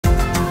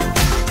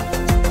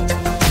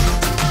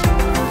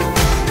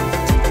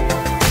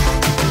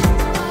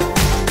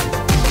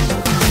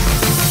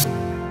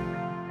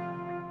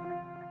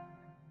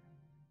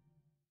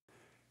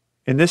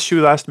In this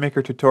shoe last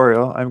maker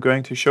tutorial, I'm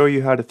going to show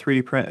you how to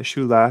 3D print a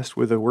shoe last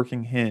with a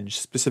working hinge,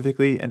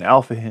 specifically an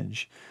alpha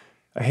hinge.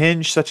 A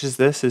hinge such as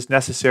this is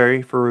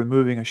necessary for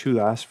removing a shoe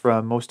last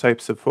from most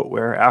types of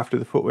footwear after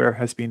the footwear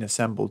has been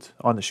assembled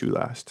on the shoe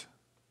last.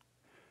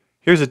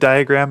 Here's a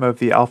diagram of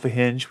the alpha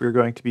hinge we're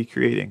going to be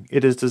creating.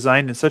 It is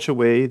designed in such a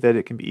way that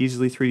it can be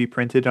easily 3D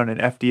printed on an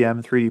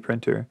FDM 3D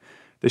printer.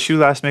 The Shoe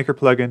Last Maker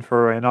plugin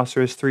for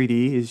Rhinoceros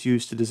 3D is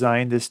used to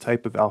design this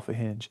type of alpha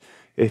hinge.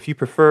 If you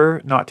prefer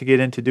not to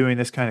get into doing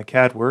this kind of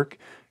CAD work,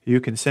 you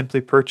can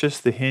simply purchase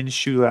the Hinge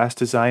Shoe Last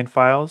design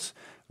files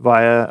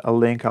via a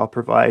link I'll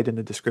provide in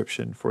the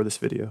description for this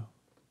video.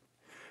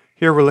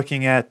 Here we're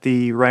looking at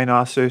the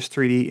Rhinoceros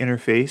 3D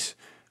interface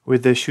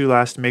with the Shoe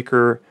Last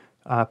Maker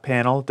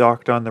panel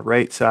docked on the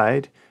right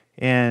side,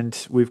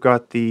 and we've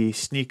got the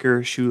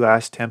sneaker shoe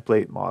last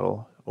template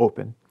model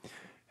open.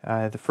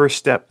 The first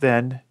step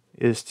then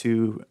is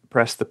to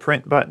press the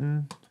print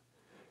button.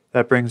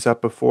 That brings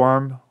up a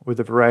form with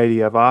a variety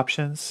of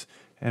options,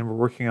 and we're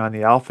working on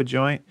the alpha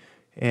joint,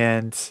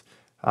 and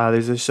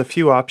there's just a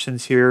few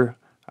options here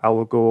I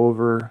will go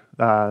over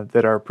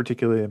that are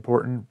particularly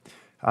important.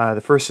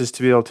 The first is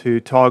to be able to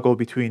toggle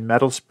between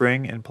metal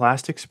spring and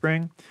plastic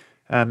spring.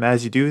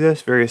 As you do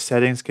this, various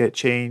settings get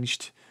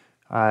changed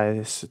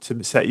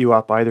to set you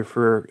up either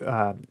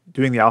for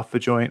doing the alpha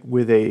joint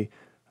with a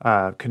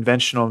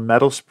conventional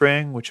metal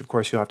spring, which of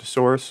course you'll have to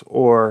source,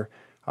 or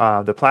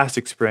the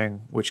plastic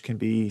spring, which can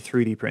be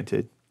 3D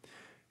printed.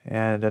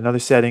 And another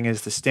setting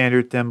is the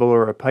standard thimble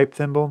or a pipe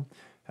thimble.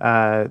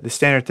 The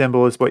standard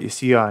thimble is what you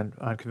see on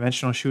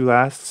conventional shoe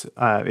lasts.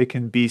 It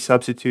can be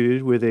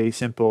substituted with a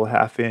simple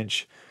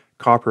 1/2-inch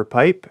copper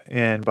pipe,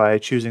 and by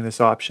choosing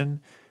this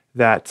option,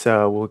 that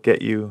will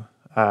get you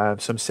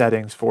some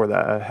settings for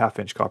that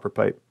 1/2-inch copper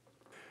pipe.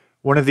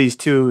 One of these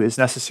two is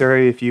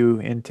necessary if you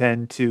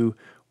intend to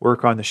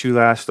work on the shoe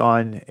last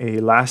on a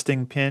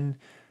lasting pin,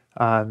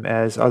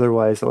 as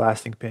otherwise the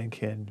lasting pin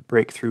can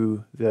break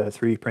through the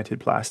 3D printed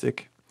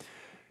plastic.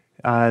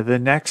 The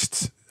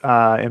next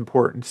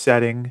important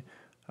setting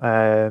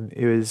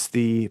is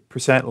the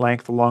percent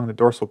length along the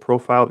dorsal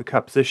profile of the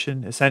cut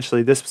position.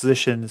 Essentially, this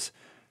positions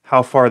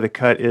how far the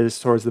cut is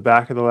towards the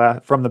back of the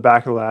last, from the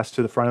back of the last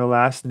to the front of the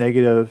last.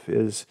 Negative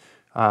is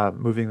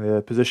moving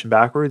the position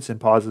backwards, and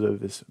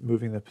positive is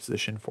moving the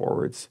position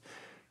forwards.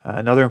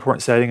 Another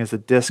important setting is the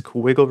disc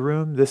wiggle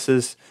room. This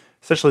is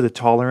essentially the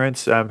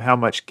tolerance, how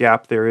much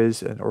gap there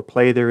is or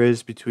play there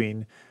is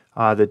between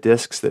the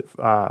discs that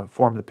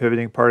form the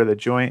pivoting part of the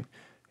joint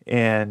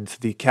and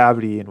the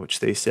cavity in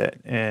which they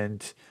sit.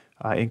 And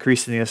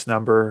increasing this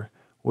number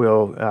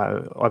will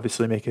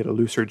obviously make it a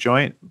looser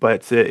joint,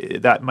 but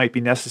that might be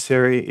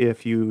necessary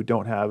if you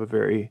don't have a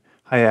very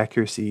high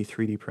accuracy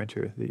 3D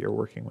printer that you're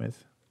working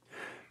with.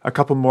 A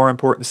couple more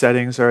important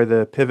settings are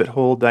the pivot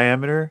hole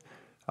diameter,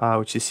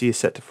 which you see is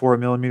set to 4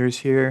 millimeters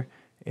here,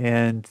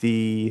 and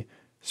the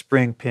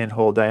spring pin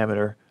hole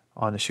diameter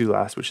on the shoe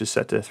last, which is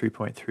set to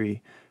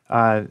 3.3.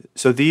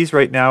 So these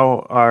right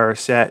now are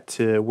set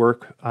to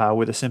work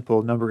with a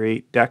simple number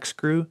 8 deck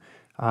screw.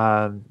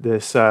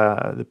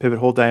 The pivot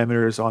hole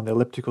diameter is on the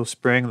elliptical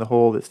spring, the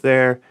hole that's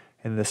there,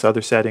 and this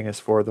other setting is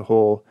for the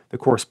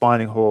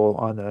corresponding hole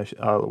on the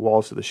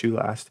walls of the shoe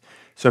last.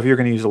 So if you're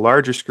going to use a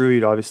larger screw,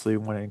 you'd obviously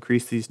want to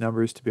increase these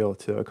numbers to be able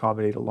to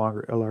accommodate a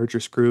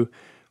larger screw.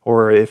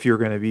 Or if you're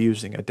going to be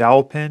using a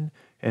dowel pin,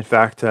 in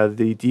fact,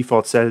 the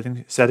default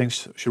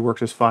settings should work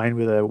just fine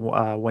with a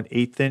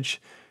 1/8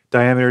 inch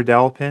diameter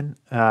dowel pin.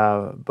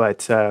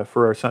 But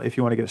if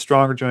you want to get a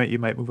stronger joint, you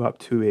might move up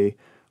to a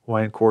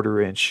 1/4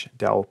 inch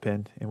dowel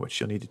pin, in which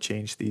you'll need to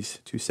change these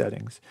two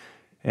settings.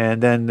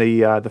 And then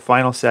the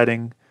final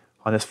setting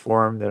on this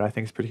form that I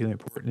think is particularly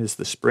important is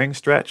the spring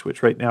stretch,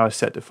 which right now is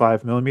set to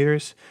 5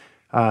 millimeters.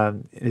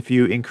 If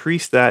you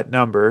increase that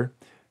number,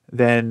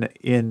 then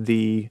in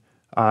the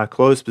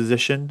closed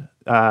position,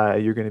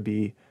 you're going to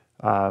be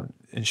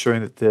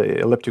ensuring that the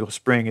elliptical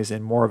spring is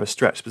in more of a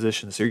stretch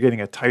position, so you're getting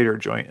a tighter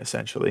joint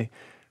essentially.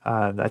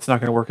 That's not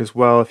going to work as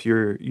well if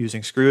you're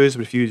using screws,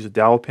 but if you use a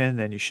dowel pin,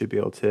 then you should be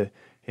able to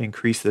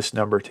increase this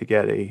number to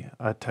get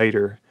a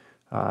tighter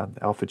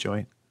alpha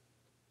joint.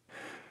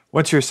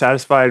 Once you're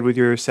satisfied with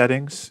your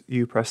settings,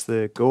 you press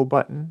the go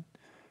button,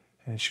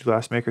 and Shoe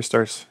Last Maker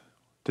starts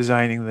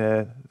designing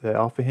the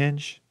alpha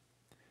hinge.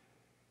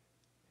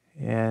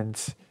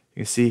 And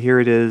you can see here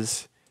it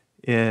is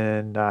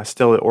in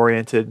still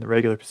oriented in the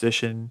regular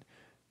position.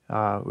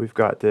 We've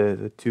got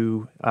the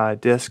two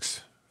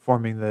discs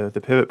forming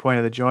the pivot point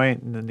of the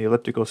joint, and then the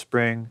elliptical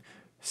spring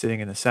sitting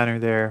in the center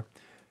there,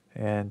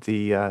 and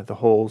the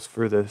holes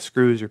for the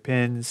screws or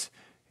pins.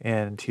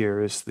 And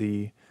here is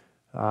the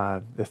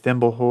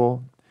thimble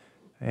hole,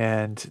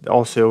 and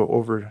also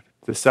over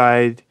the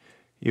side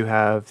you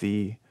have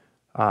the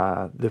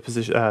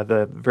position,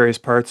 the various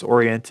parts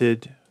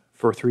oriented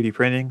for 3D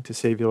printing to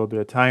save you a little bit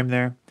of time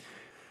there.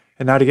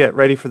 And now to get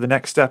ready for the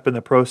next step in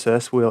the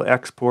process, we'll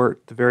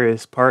export the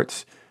various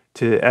parts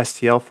to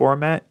STL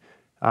format.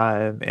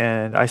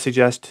 And I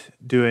suggest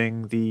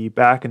doing the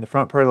back and the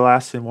front part of the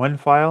last in one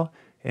file,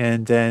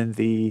 and then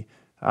the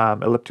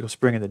elliptical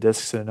spring and the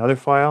discs in another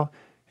file.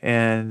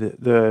 And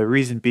the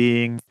reason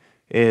being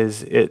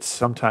is it's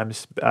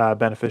sometimes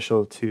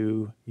beneficial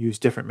to use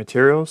different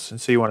materials,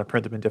 and so you want to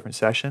print them in different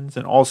sessions.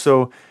 And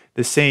also,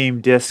 the same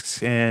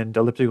discs and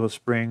elliptical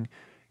spring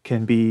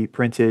can be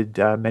printed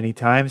many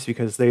times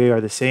because they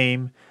are the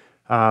same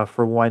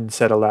for one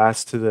set of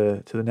lasts to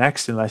the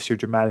next, unless you're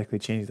dramatically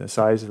changing the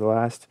size of the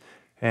last.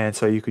 And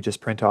so you could just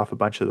print off a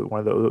bunch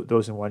of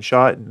those in one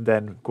shot, and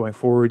then going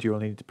forward, you will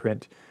need to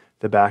print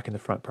the back and the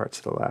front parts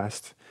of the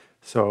last.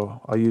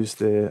 So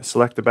I'll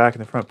select the back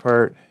and the front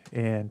part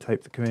and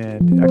type the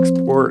command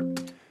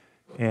export,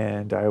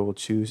 and I will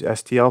choose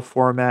STL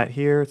format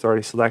here. It's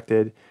already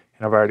selected,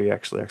 and I've already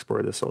actually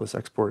exported this, so I'll just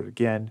export it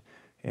again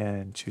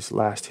and choose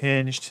last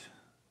hinged,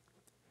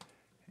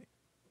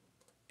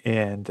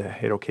 and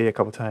hit OK a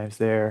couple times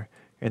there,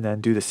 and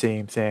then do the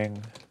same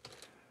thing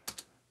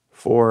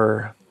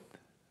for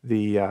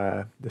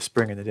the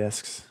spring and the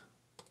discs.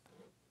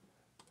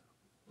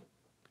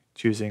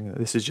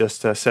 This is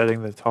just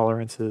setting the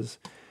tolerances,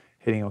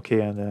 hitting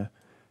OK on the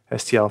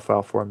STL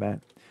file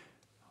format.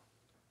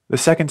 The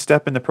second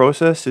step in the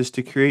process is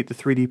to create the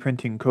 3D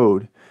printing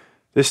code.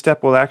 This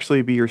step will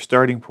actually be your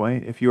starting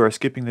point if you are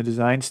skipping the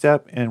design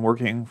step and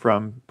working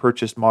from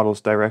purchased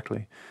models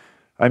directly.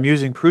 I'm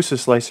using Prusa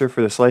Slicer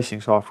for the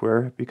slicing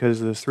software because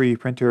the 3D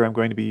printer I'm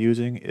going to be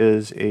using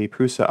is a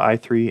Prusa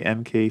i3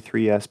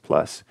 MK3S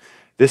Plus.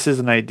 This is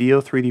an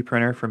ideal 3D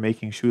printer for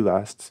making shoe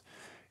lasts.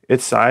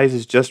 Its size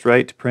is just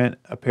right to print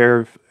a pair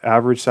of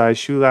average size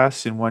shoe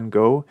lasts in one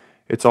go.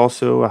 It's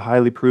also a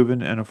highly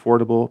proven and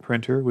affordable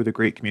printer with a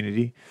great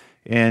community,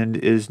 and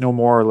is no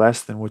more or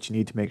less than what you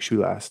need to make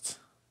shoe lasts.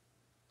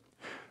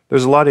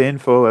 There's a lot of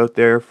info out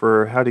there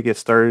for how to get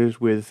started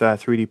with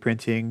 3D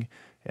printing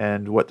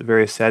and what the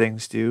various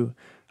settings do.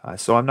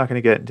 So I'm not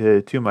going to get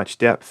into too much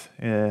depth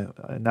in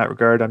that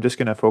regard. I'm just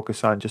going to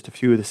focus on just a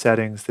few of the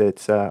settings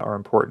that are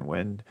important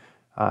when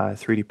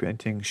 3D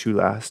printing shoe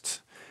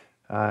lasts.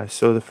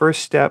 So the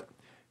first step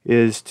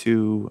is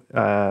to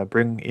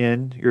bring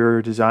in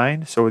your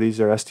design. So these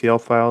are STL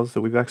files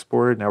that we've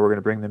exported. Now we're going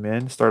to bring them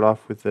in. Start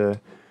off with the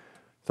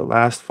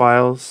last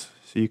files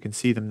so you can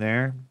see them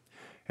there.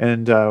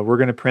 And we're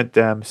going to print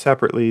them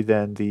separately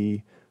than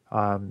the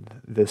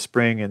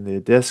spring and the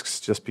discs,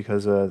 just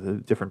because of the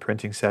different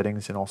printing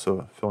settings and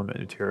also filament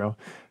material.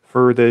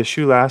 For the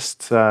shoe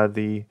lasts,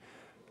 the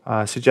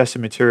suggested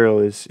material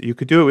is, you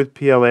could do it with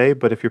PLA,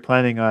 but if you're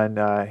planning on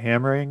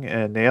hammering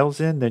nails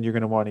in, then you're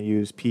going to want to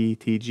use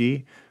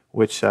PETG,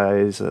 which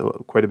is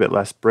quite a bit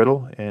less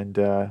brittle and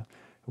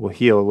will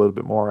heal a little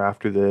bit more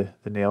after the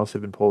nails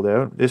have been pulled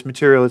out. This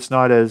material, it's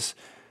not as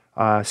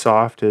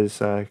soft as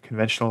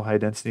conventional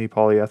high-density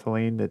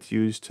polyethylene that's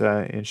used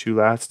in shoe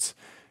lasts,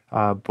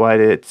 but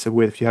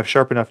if you have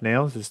sharp enough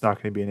nails, it's not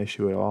going to be an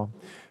issue at all.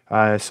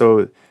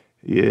 So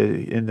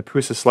in the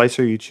Prusa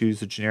Slicer, you choose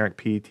the generic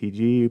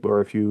PETG,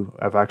 or if you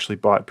have actually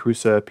bought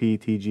Prusa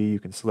PETG, you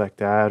can select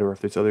that, or if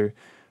there's other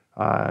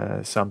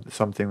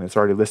something that's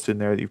already listed in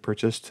there that you've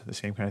purchased, the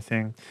same kind of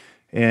thing.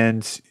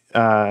 And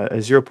a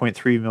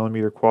 0.3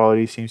 millimeter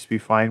quality seems to be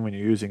fine when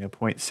you're using a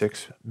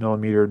 0.6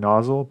 millimeter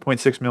nozzle.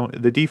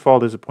 The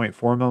default is a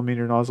 0.4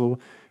 millimeter nozzle,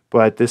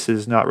 but this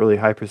is not really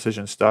high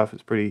precision stuff.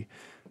 It's pretty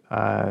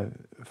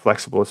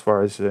flexible as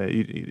far as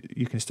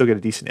you can still get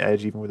a decent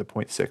edge even with a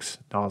 0.6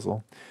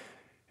 nozzle.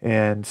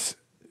 And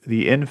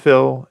the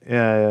infill,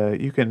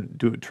 you can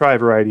try a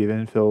variety of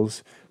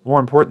infills. More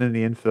important than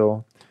the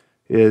infill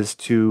is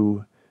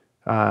to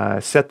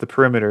set the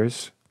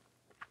perimeters.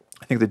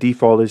 I think the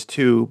default is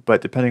 2,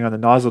 but depending on the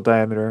nozzle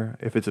diameter,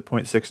 if it's a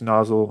 0.6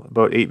 nozzle,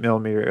 about 8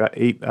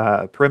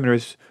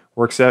 perimeters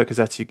works out, because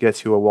that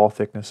gets you a wall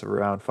thickness of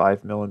around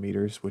 5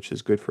 millimeters, which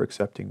is good for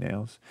accepting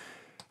nails.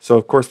 So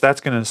of course that's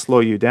going to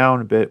slow you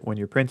down a bit when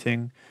you're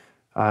printing,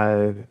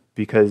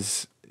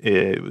 because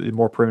the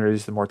more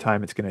perimeters, the more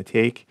time it's going to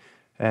take.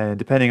 And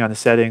depending on the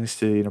settings,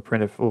 to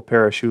print a full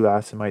pair of shoe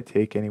lasts, it might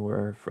take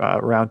anywhere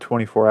around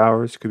 24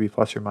 hours, could be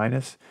plus or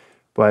minus.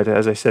 But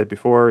as I said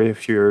before,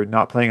 if you're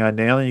not planning on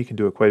nailing, you can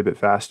do it quite a bit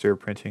faster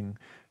printing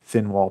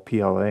thin wall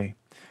PLA.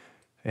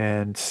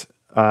 And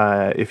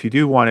if you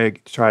do want to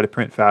try to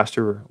print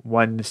faster,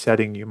 one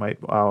setting you might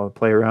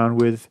play around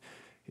with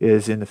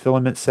is in the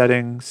filament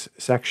settings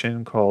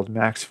section called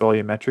max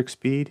volumetric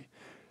speed.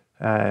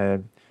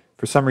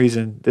 For some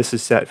reason, this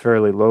is set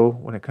fairly low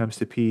when it comes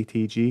to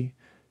PETG,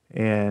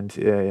 and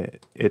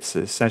it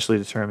essentially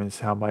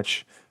determines how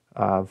much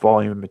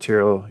volume of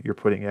material you're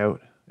putting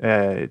out.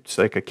 It's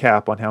like a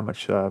cap on how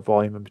much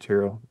volume of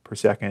material per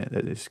second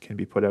that can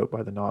be put out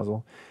by the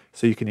nozzle,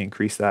 so you can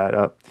increase that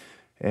up.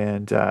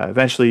 And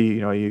eventually,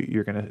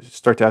 you're going to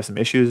start to have some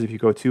issues if you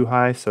go too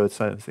high, so it's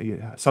something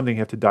you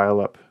have to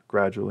dial up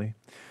gradually.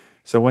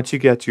 So once you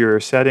get your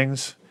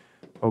settings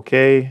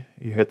okay,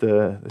 you hit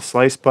the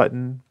slice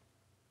button,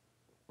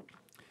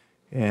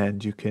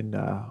 and you can,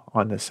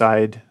 on the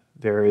side,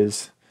 there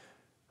is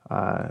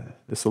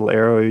this little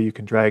arrow you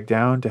can drag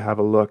down to have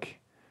a look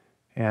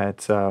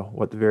at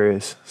what the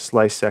various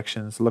slice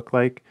sections look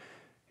like.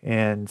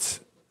 And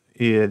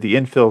the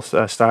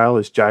infill style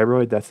is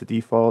gyroid. That's the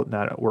default, and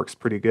that works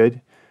pretty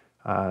good.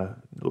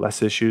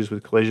 Less issues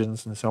with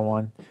collisions and so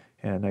on,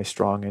 and a nice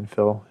strong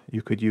infill.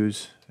 You could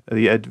use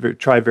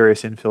try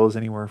various infills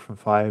anywhere from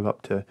 5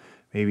 up to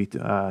maybe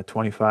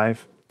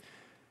 25.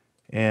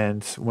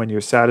 And when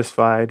you're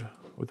satisfied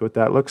with what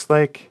that looks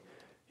like,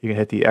 you can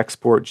hit the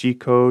export G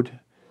code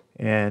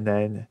and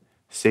then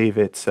save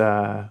it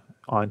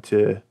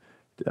onto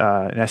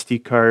an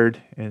SD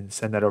card and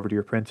send that over to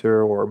your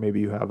printer, or maybe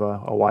you have a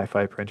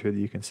Wi-Fi printer that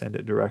you can send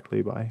it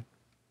directly by.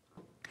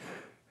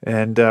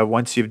 And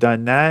once you've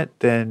done that,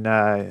 then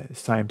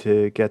it's time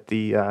to get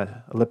the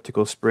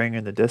elliptical spring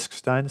and the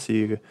discs done. So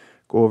you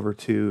go over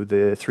to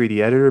the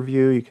 3D editor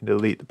view, you can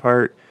delete the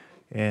part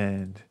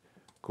and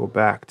go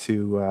back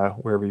to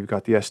wherever you've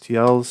got the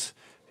STLs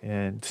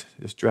and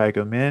just drag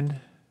them in.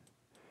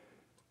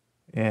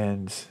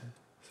 And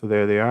so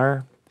there they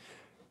are.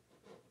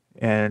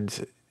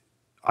 And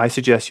I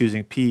suggest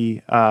using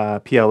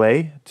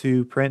PLA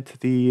to print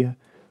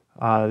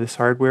this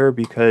hardware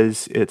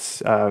because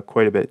it's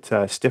quite a bit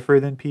stiffer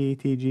than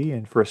PETG,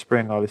 and for a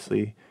spring,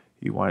 obviously,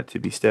 you want it to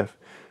be stiff.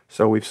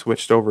 So we've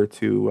switched over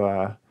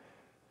to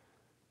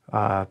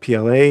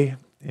PLA,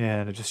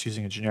 and I'm just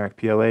using a generic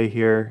PLA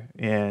here,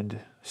 and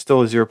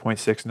still a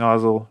 0.6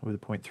 nozzle with a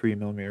 0.3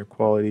 millimeter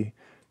quality,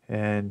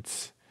 and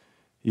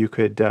you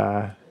could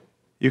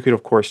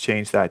of course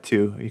change that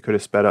too. You could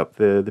have sped up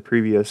the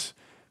previous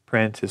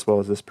print as well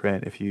as this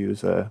print if you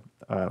use a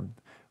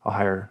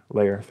higher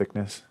layer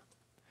thickness.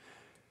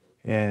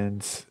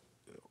 And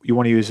you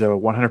want to use a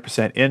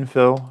 100%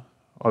 infill,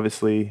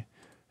 obviously,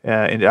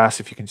 and it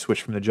asks if you can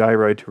switch from the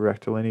gyroid to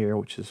rectilinear,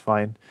 which is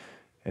fine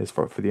as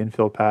for the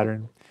infill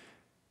pattern.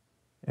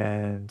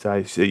 And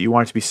so you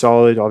want it to be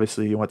solid.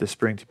 Obviously, you want the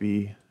spring to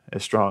be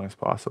as strong as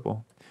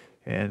possible.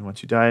 And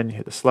once you're done, you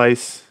hit the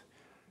slice,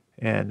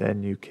 and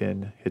then you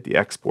can hit the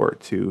export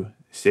to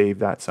save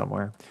that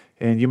somewhere.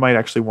 And you might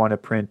actually want to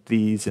print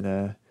these in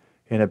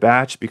a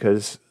batch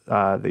because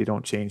they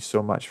don't change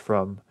so much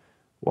from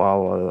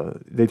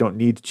they don't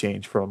need to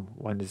change from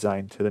one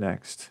design to the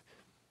next.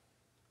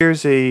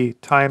 Here's a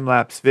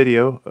time-lapse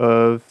video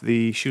of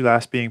the shoe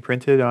last being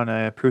printed on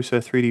a Prusa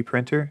 3D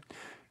printer.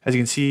 As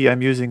you can see,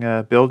 I'm using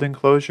a build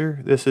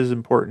enclosure. This is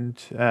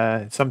important.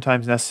 It's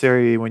sometimes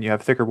necessary when you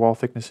have thicker wall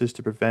thicknesses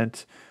to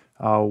prevent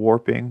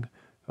warping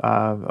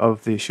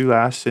of the shoe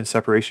last in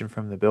separation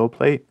from the build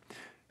plate.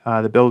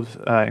 The build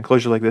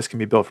enclosure like this can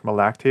be built from a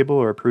lac table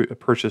or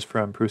purchased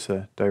from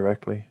Prusa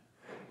directly.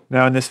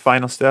 Now, in this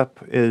final step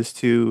is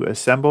to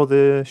assemble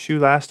the shoe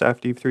last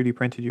after you've 3D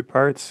printed your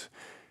parts.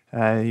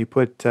 You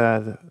put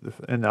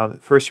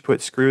first you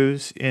put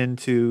screws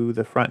into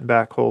the front and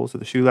back holes of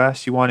the shoe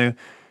last. You want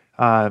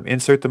to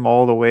insert them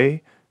all the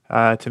way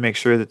to make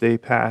sure that they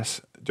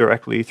pass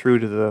directly through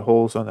to the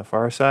holes on the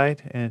far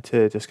side, and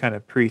to just kind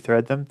of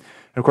pre-thread them.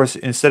 And of course,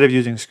 instead of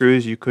using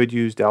screws, you could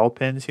use dowel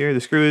pins here.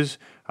 The screws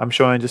I'm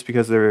showing just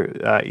because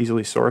they're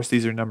easily sourced.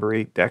 These are number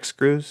 8 deck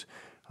screws,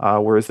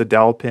 whereas the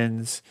dowel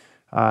pins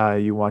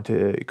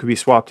it could be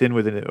swapped in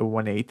with a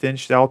 1/8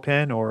 inch dowel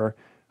pin, or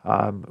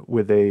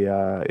with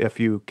if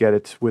you get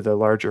it with a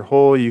larger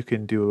hole, you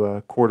can do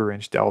a 1/4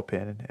 inch dowel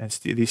pin. And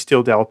these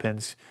steel dowel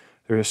pins,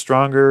 they're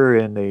stronger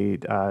and they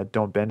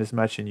don't bend as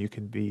much, and you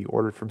can be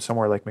ordered from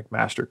somewhere like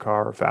McMaster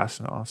Car or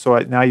Fastenal. So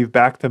now you've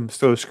backed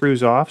those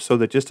screws off so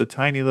that just a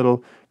tiny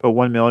little, about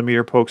 1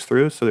 millimeter pokes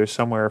through, so there's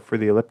somewhere for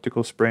the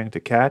elliptical spring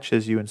to catch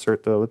as you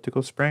insert the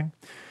elliptical spring.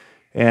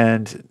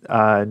 And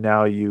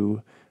now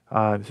you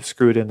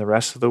screw it in the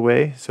rest of the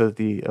way so that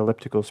the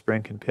elliptical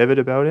spring can pivot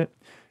about it.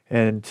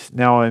 And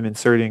now I'm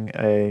inserting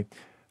the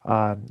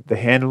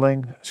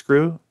handling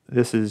screw.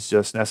 This is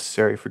just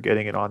necessary for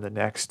getting it on the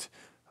next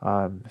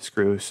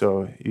screw.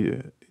 So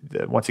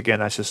once again,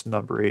 that's just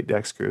number 8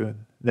 deck screw.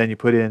 Then you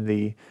put in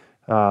the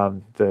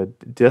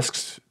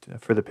discs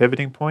for the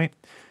pivoting point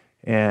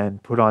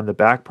and put on the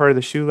back part of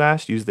the shoe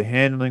last. Use the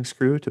handling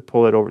screw to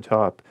pull it over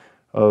top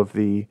of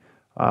the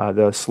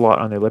slot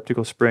on the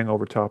elliptical spring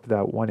over top of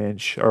that 1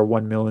 inch or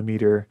 1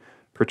 millimeter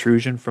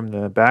protrusion from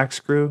the back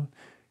screw.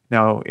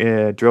 Now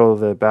drill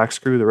the back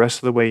screw the rest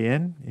of the way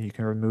in. You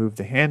can remove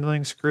the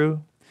handling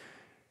screw,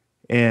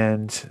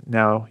 and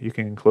now you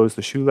can close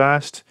the shoe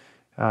last.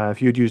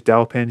 If you would use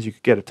dowel pins, you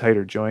could get a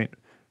tighter joint,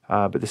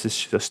 but this is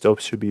still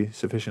should be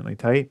sufficiently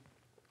tight.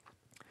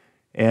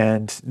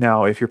 And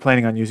now if you're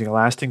planning on using a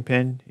lasting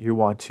pin, you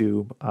want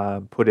to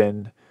put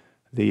in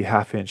the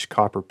 1/2 inch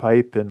copper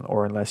pipe,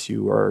 or unless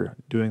you are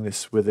doing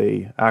this with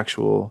a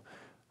actual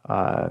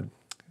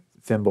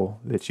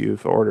thimble that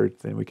you've ordered,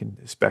 then we can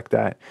spec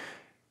that.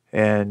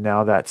 And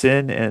now that's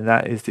in, and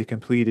that is the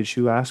completed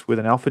shoe last with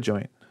an alpha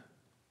joint.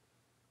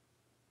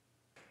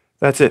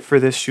 That's it for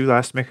this shoe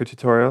last maker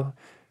tutorial.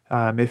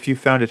 If you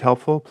found it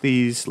helpful,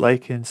 please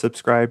like and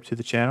subscribe to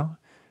the channel,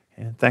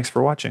 and thanks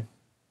for watching.